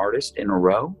same artist in a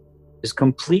row is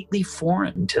completely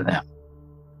foreign to them.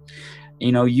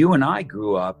 You and I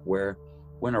grew up where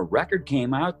when a record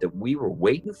came out that we were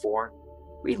waiting for,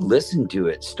 we listened to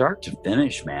it start to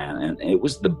finish, man. And it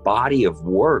was the body of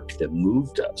work that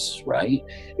moved us, right?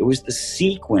 It was the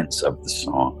sequence of the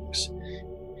songs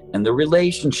and the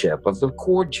relationship of the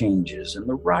chord changes and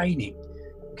the writing.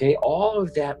 Okay, all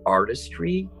of that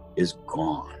artistry is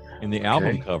gone. And the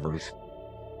album covers.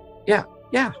 Yeah,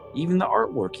 even the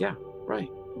artwork, yeah, right.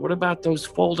 What about those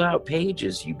fold-out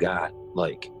pages you got,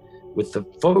 like, with the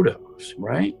photos,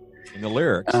 right? And the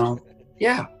lyrics.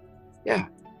 Yeah.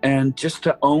 And just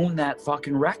to own that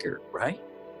fucking record, right?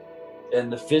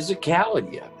 And the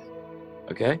physicality of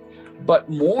it, okay? But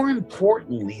more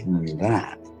importantly than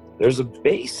that, there's a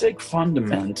basic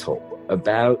fundamental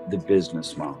about the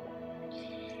business model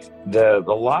that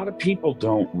a lot of people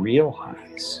don't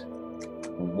realize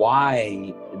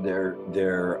why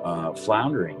they're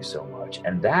floundering so much,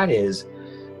 and that is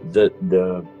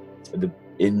the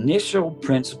initial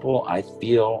principle. I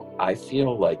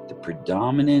feel like the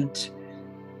predominant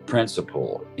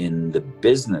principle in the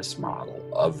business model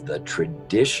of the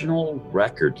traditional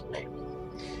record label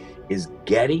is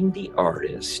getting the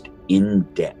artist in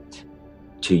debt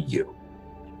to you.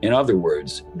 In other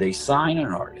words, they sign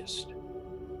an artist,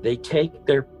 they take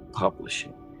their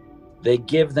publishing, they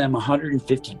give them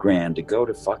 150 grand to go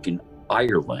to fucking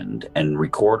Ireland and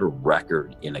record a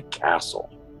record in a castle,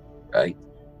 right?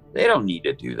 They don't need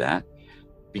to do that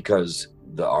because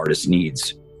the artist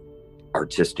needs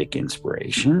artistic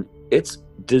inspiration. It's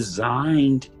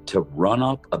designed to run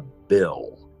up a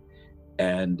bill.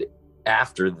 And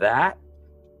after that,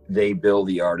 they bill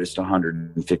the artist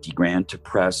 150 grand to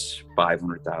press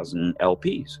 500,000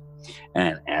 LPs.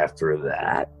 And after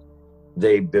that,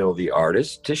 they bill the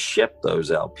artist to ship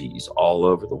those LPs all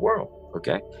over the world.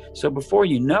 Okay. So before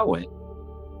you know it,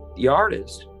 the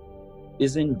artist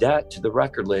is in debt to the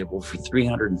record label for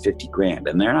 350 grand,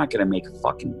 and they're not going to make a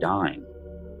fucking dime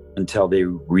until they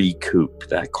recoup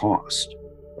that cost,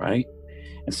 right?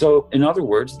 And so, in other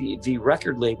words, the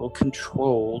record label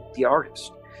controlled the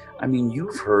artist. I mean,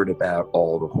 you've heard about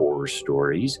all the horror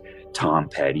stories. Tom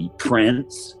Petty,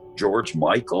 Prince, George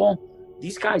Michael.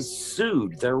 These guys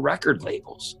sued their record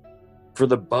labels for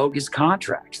the bogus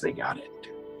contracts they got into.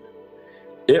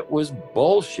 It was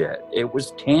bullshit. It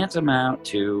was tantamount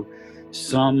to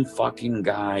some fucking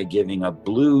guy giving a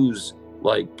blues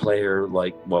player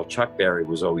well, Chuck Berry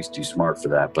was always too smart for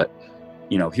that, but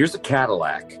here's a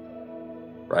Cadillac,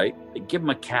 right? They give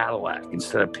him a Cadillac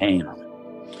instead of paying him.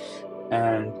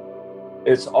 And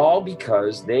it's all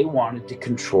because they wanted to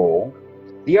control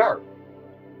the art.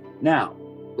 Now,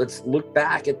 let's look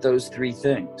back at those three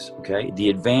things, okay?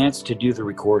 The advance to do the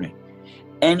recording.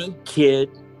 Any kid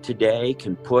today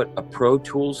can put a Pro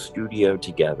Tools studio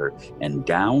together and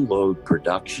download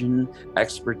production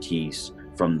expertise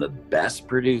from the best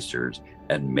producers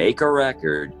and make a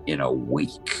record in a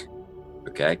week,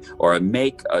 okay? Or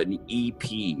make an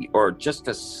EP or just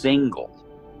a single,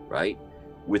 right?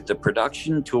 With the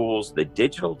production tools, the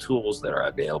digital tools that are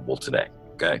available today,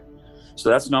 okay? So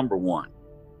that's number one.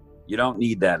 You don't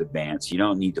need that advance. You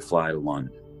don't need to fly to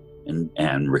London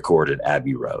and record at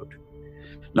Abbey Road.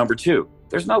 Number two,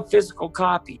 there's no physical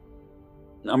copy.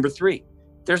 Number three,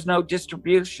 there's no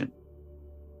distribution.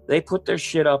 They put their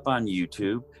shit up on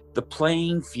YouTube. The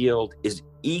playing field is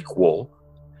equal.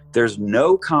 There's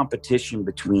no competition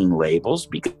between labels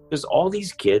because all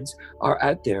these kids are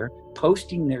out there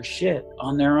posting their shit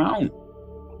on their own.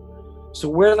 So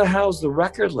where the hell's the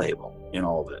record label in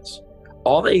all this?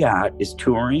 All they got is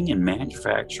touring and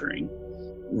manufacturing,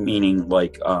 meaning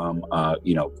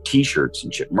t-shirts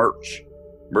and shit,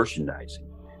 merchandising,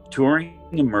 touring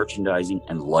and merchandising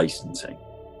and licensing,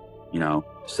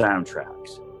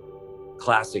 soundtracks,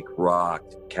 classic rock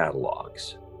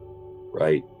catalogs,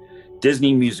 right?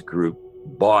 Disney Music Group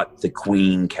bought the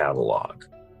Queen catalog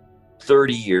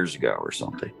 30 years ago or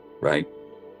something, right?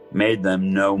 Made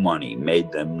them no money.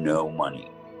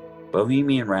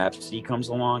 Bohemian Rhapsody comes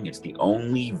along. It's the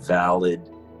only valid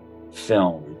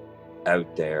film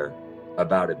out there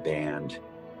about a band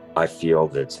I feel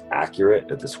that's accurate,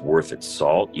 that's worth its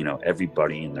salt.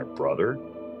 Everybody and their brother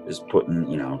is putting,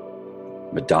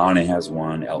 Madonna has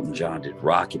one, Elton John did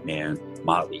Rocket Man,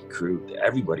 Motley Crue,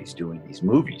 everybody's doing these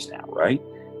movies now, right?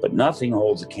 But nothing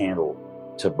holds a candle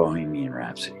to Bohemian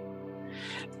Rhapsody.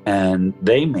 And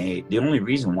the only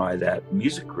reason why that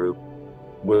music group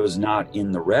was not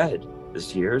in the red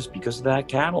this year is because of that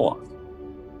catalog.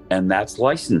 And that's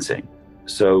licensing.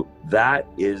 So that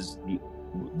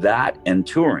and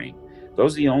touring,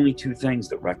 those are the only two things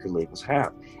that record labels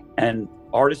have. And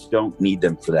artists don't need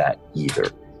them for that either.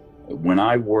 When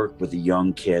I work with a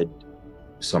young kid,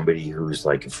 somebody who's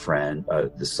like a friend,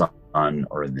 the son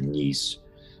or the niece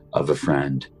of a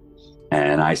friend,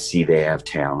 and I see they have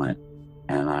talent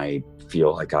and I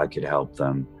feel like I could help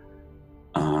them,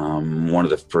 one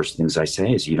of the first things I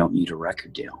say is, you don't need a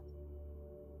record deal.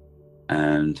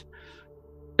 And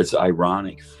it's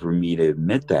ironic for me to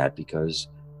admit that because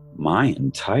my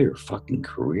entire fucking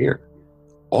career,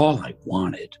 all I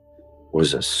wanted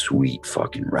was a sweet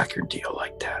fucking record deal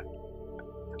like that.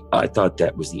 I thought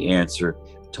that was the answer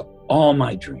to all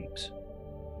my dreams.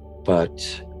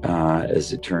 But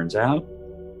as it turns out,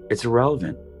 it's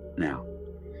irrelevant now.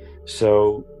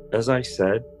 So, as I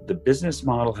said, the business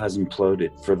model has imploded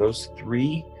for those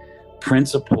three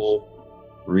principal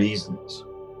reasons.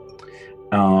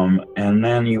 And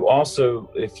then you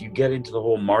also, if you get into the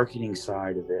whole marketing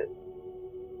side of it,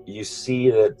 you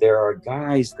see that there are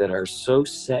guys that are so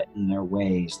set in their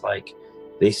ways, like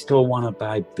they still want to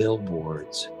buy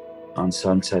billboards on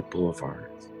Sunset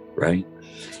Boulevard, right?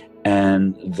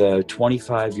 And the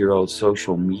 25-year-old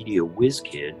social media whiz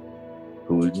kid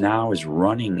who now is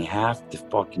running half the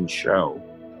fucking show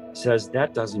says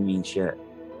that doesn't mean shit,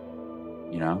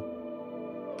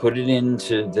 Put it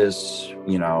into this,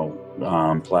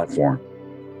 platform.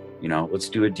 Let's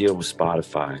do a deal with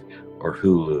Spotify or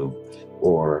Hulu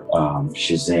or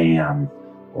Shazam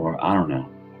or I don't know.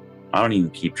 I don't even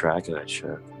keep track of that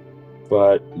shit.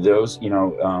 But those,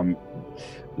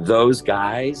 those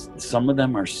guys, some of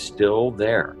them are still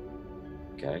there.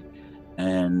 Okay.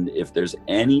 And if there's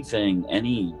anything,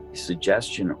 any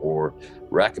suggestion or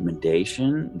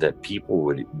recommendation that people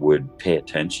would pay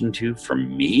attention to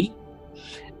from me,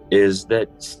 is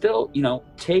that still,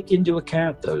 take into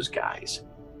account those guys.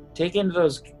 Take into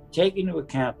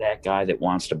account that guy that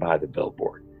wants to buy the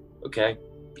billboard, okay?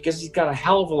 Because he's got a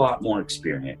hell of a lot more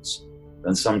experience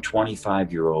than some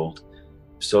 25-year-old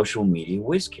social media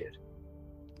whiz kid.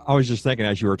 I was just thinking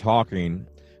as you were talking,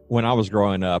 when I was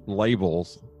growing up,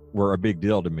 labels were a big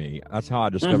deal to me. That's how I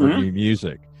discovered new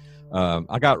music.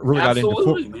 I got into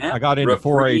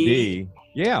 4AD.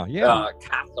 Yeah, yeah.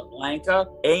 Casablanca,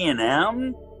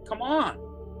 A&M. Come on.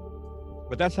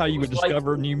 But that's how you would Like,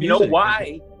 discover new you music. know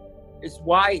why? It's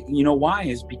why, you know why,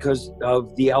 is because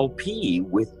of the LP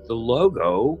with the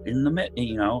logo in the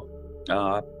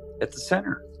at the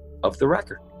center of the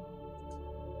record.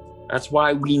 That's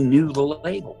why we knew the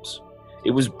labels.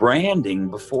 It was branding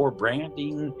before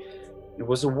branding it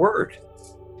was a word.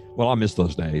 Well, I miss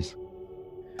those days.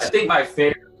 I think my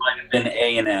favorite might have been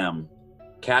A&M.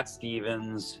 Cat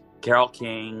Stevens, Carole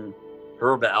King,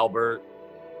 Herb Albert,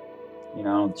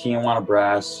 Tijuana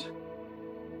Brass,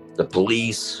 The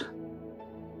Police.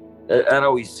 That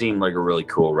always seemed like a really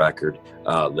cool record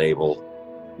label.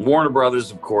 Warner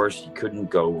Brothers, of course, you couldn't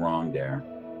go wrong there.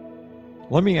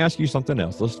 Let me ask you something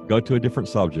else. Let's go to a different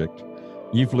subject.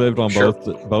 You've lived on Sure.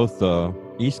 both the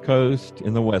East Coast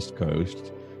and the West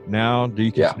Coast. Now, do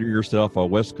you consider yourself a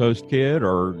West Coast kid,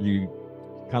 or you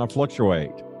kind of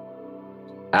fluctuate?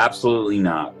 Absolutely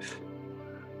not.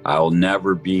 I'll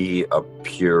never be a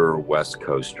pure West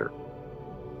Coaster.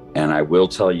 And I will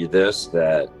tell you this,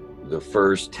 that the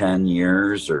first 10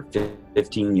 years or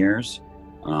 15 years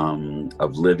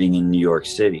of living in New York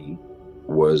City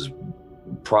was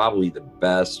probably the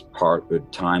best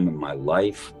time of my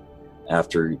life.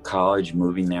 After college,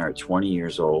 moving there at 20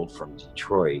 years old from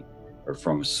Detroit, or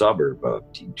from a suburb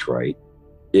of Detroit,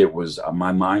 it was,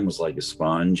 my mind was like a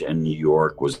sponge, and New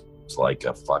York was like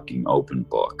a fucking open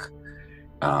book,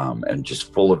 and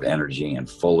just full of energy and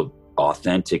full of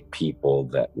authentic people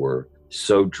that were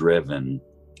so driven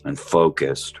and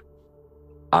focused.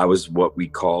 I was what we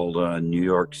called a New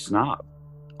York snob.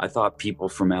 I thought people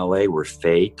from LA were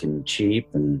fake and cheap,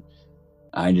 and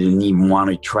I didn't even want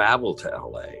to travel to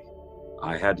LA.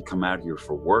 I had to come out here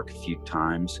for work a few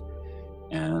times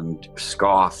and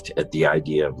scoffed at the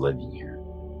idea of living here.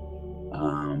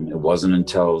 It wasn't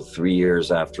until 3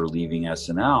 years after leaving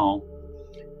SNL,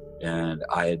 and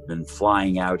I had been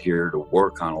flying out here to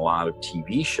work on a lot of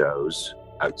TV shows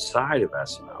outside of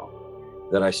SNL,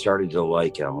 that I started to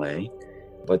like LA.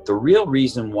 But the real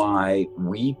reason why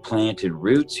we planted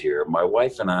roots here, my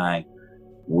wife and I,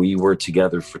 we were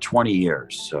together for 20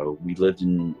 years. So we lived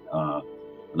in a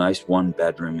nice one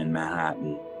bedroom in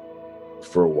Manhattan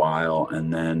for a while.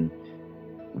 And then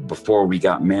before we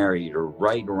got married, or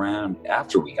right around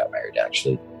after we got married,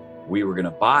 actually, we were going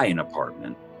to buy an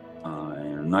apartment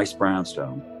in a nice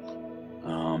brownstone.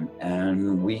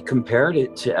 And we compared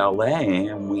it to LA,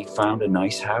 and we found a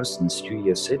nice house in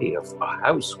Studio City, a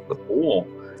house with a pool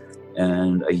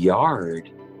and a yard.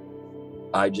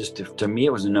 To me,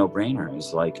 it was a no-brainer.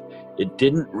 It's like, it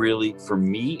didn't really, for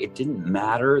me, it didn't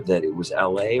matter that it was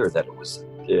LA or that it was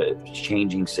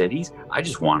changing cities. I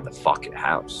just wanted a fucking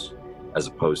house, as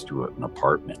opposed to an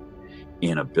apartment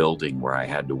in a building where I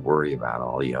had to worry about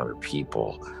all the other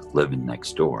people living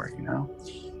next door,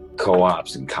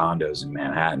 Co-ops and condos in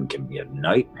Manhattan can be a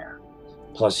nightmare.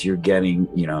 Plus you're getting,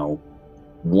 you're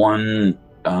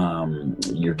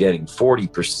getting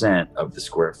 40% of the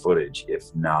square footage,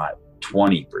 if not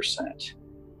 20%,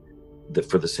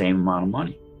 for the same amount of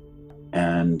money.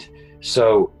 And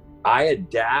so I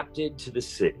adapted to the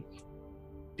city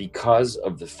because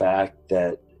of the fact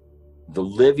that the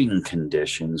living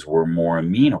conditions were more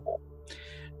amenable.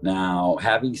 Now,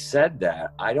 having said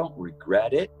that, I don't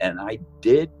regret it, and I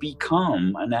did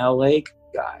become an LA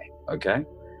guy, okay?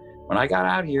 When I got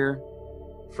out here,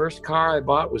 first car I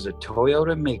bought was a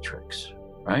Toyota Matrix,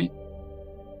 right?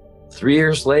 3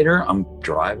 years later, I'm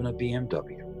driving a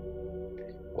BMW.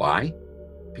 Why?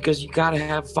 Because you gotta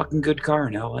have a fucking good car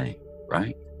in LA,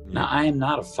 right? Now, I am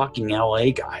not a fucking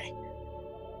LA guy,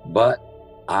 but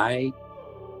I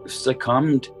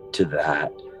succumbed to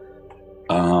that.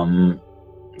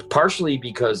 Partially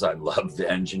because I love the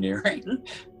engineering,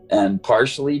 and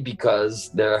partially because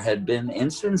there had been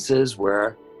instances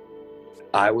where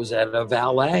I was at a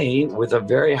valet with a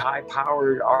very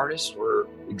high-powered artist or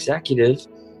executive,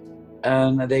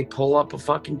 and they pull up a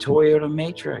fucking Toyota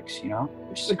Matrix,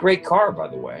 which is a great car, by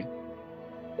the way.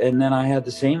 And then I had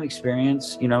the same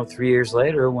experience, 3 years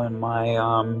later when my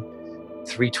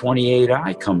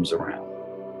 328i comes around.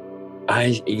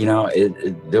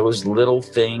 Those little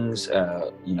things,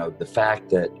 the fact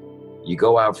that you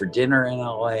go out for dinner in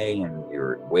LA and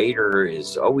your waiter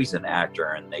is always an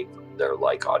actor, and they're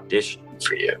like auditioning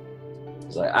for you.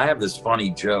 It's like, I have this funny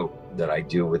joke that I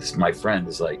do with my friend.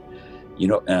 Is like,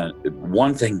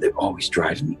 one thing that always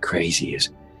drives me crazy is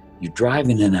you're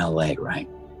driving in LA, right?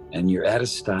 And you're at a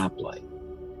stoplight,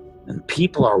 and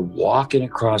people are walking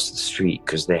across the street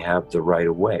because they have the right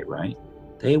of way, right?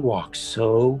 They walk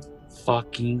so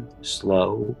fucking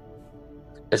slow.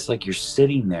 It's like you're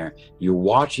sitting there, you're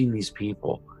watching these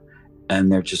people,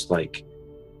 and they're just like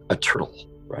a turtle,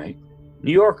 right?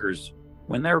 New Yorkers,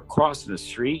 when they're crossing the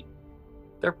street,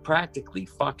 they're practically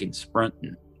fucking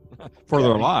sprinting for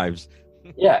their lives.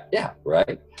 Yeah,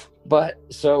 right. But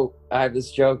so I have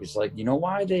this joke. It's like, you know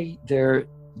why they're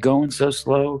going so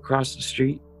slow across the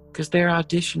street? Because they're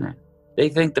auditioning. They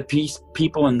think the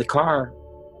people in the car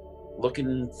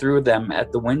looking through them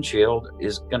at the windshield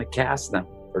is going to cast them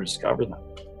or discover them.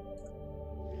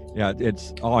 Yeah,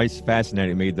 it's always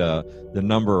fascinated me the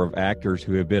number of actors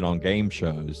who have been on game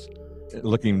shows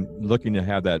looking to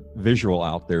have that visual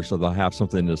out there so they'll have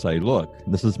something to say, look,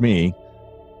 this is me.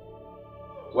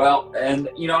 Well, and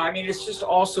it's just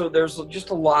also, there's just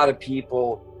a lot of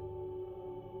people.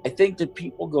 I think that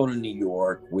people go to New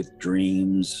York with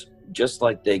dreams, just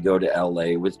like they go to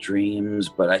LA with dreams.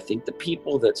 But I think the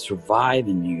people that survive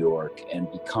in New York and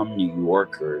become New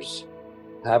Yorkers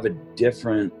have a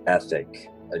different ethic,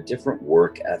 a different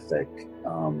work ethic.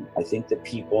 I think the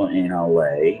people in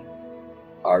LA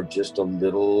are just a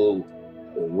little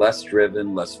less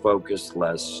driven, less focused,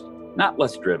 not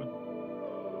less driven,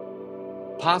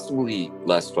 possibly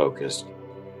less focused.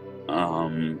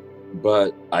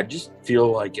 But I just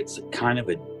feel like it's kind of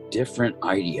a different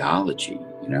ideology,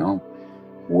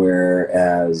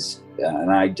 whereas,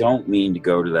 and I don't mean to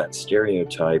go to that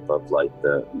stereotype of like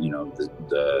the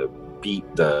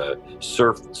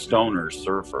stoner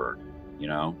surfer,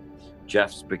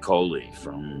 Jeff Spicoli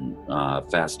from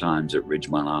Fast Times at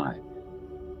Ridgemont High.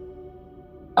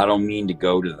 I don't mean to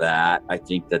go to that. I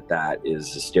think that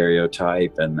is a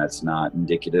stereotype and that's not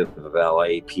indicative of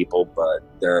LA people, but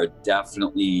there are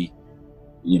definitely,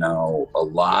 a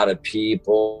lot of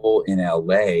people in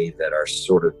LA that are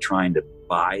sort of trying to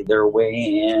buy their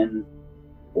way in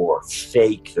or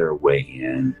fake their way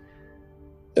in.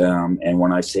 And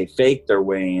when I say fake their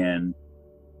way in,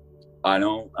 I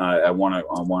want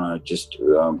to just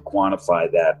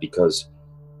quantify that, because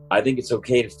I think it's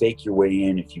okay to fake your way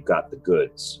in if you got the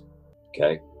goods,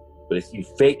 okay? But if you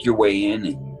fake your way in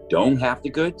and you don't have the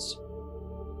goods,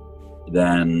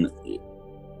 then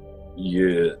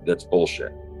that's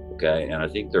bullshit, okay? And I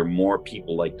think there are more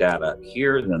people like that out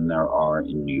here than there are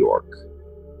in New York.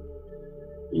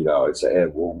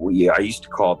 I used to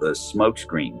call the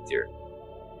smokescreen theory.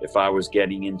 If I was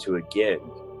getting into a gig,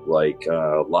 like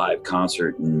a live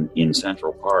concert in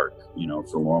Central Park,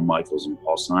 for Lorne Michaels and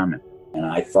Paul Simon, and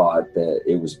I thought that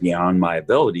it was beyond my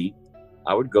ability,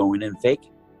 I would go in and fake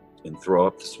it and throw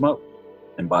up the smoke.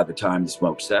 And by the time the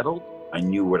smoke settled, I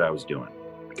knew what I was doing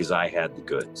because I had the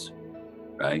goods,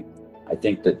 right? I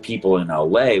think that people in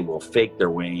LA will fake their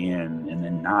way in and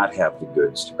then not have the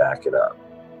goods to back it up,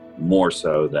 more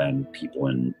so than people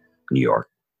in New York.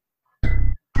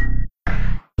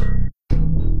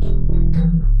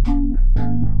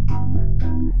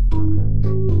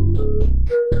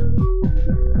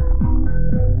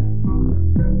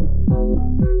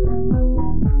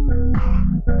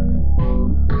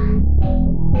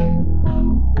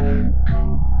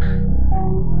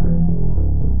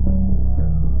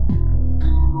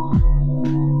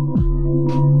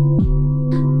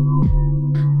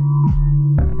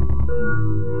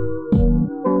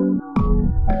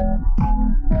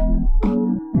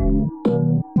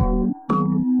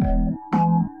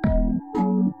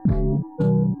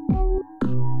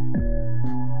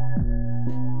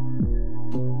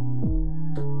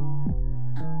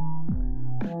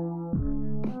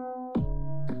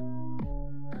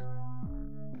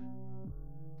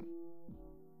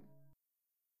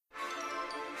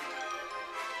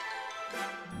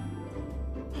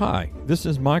 Hi, this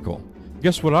is Michael.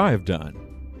 Guess what I have done?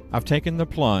 I've taken the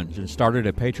plunge and started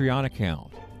a Patreon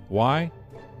account. Why?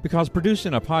 Because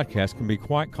producing a podcast can be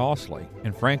quite costly,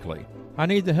 and frankly, I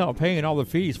need the help paying all the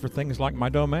fees for things like my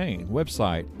domain,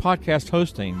 website, podcast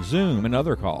hosting, Zoom, and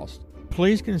other costs.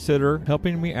 Please consider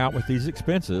helping me out with these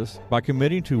expenses by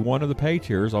committing to one of the pay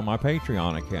tiers on my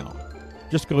Patreon account.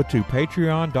 Just go to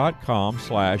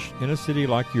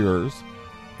patreon.com/inacitylikeyours.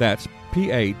 That's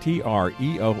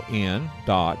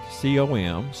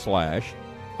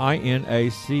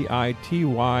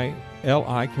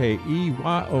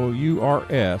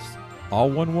patreon.com/INACITYLIKEYOURS, all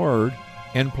one word,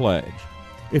 and pledge.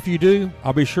 If you do,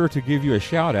 I'll be sure to give you a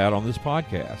shout out on this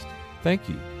podcast. Thank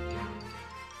you.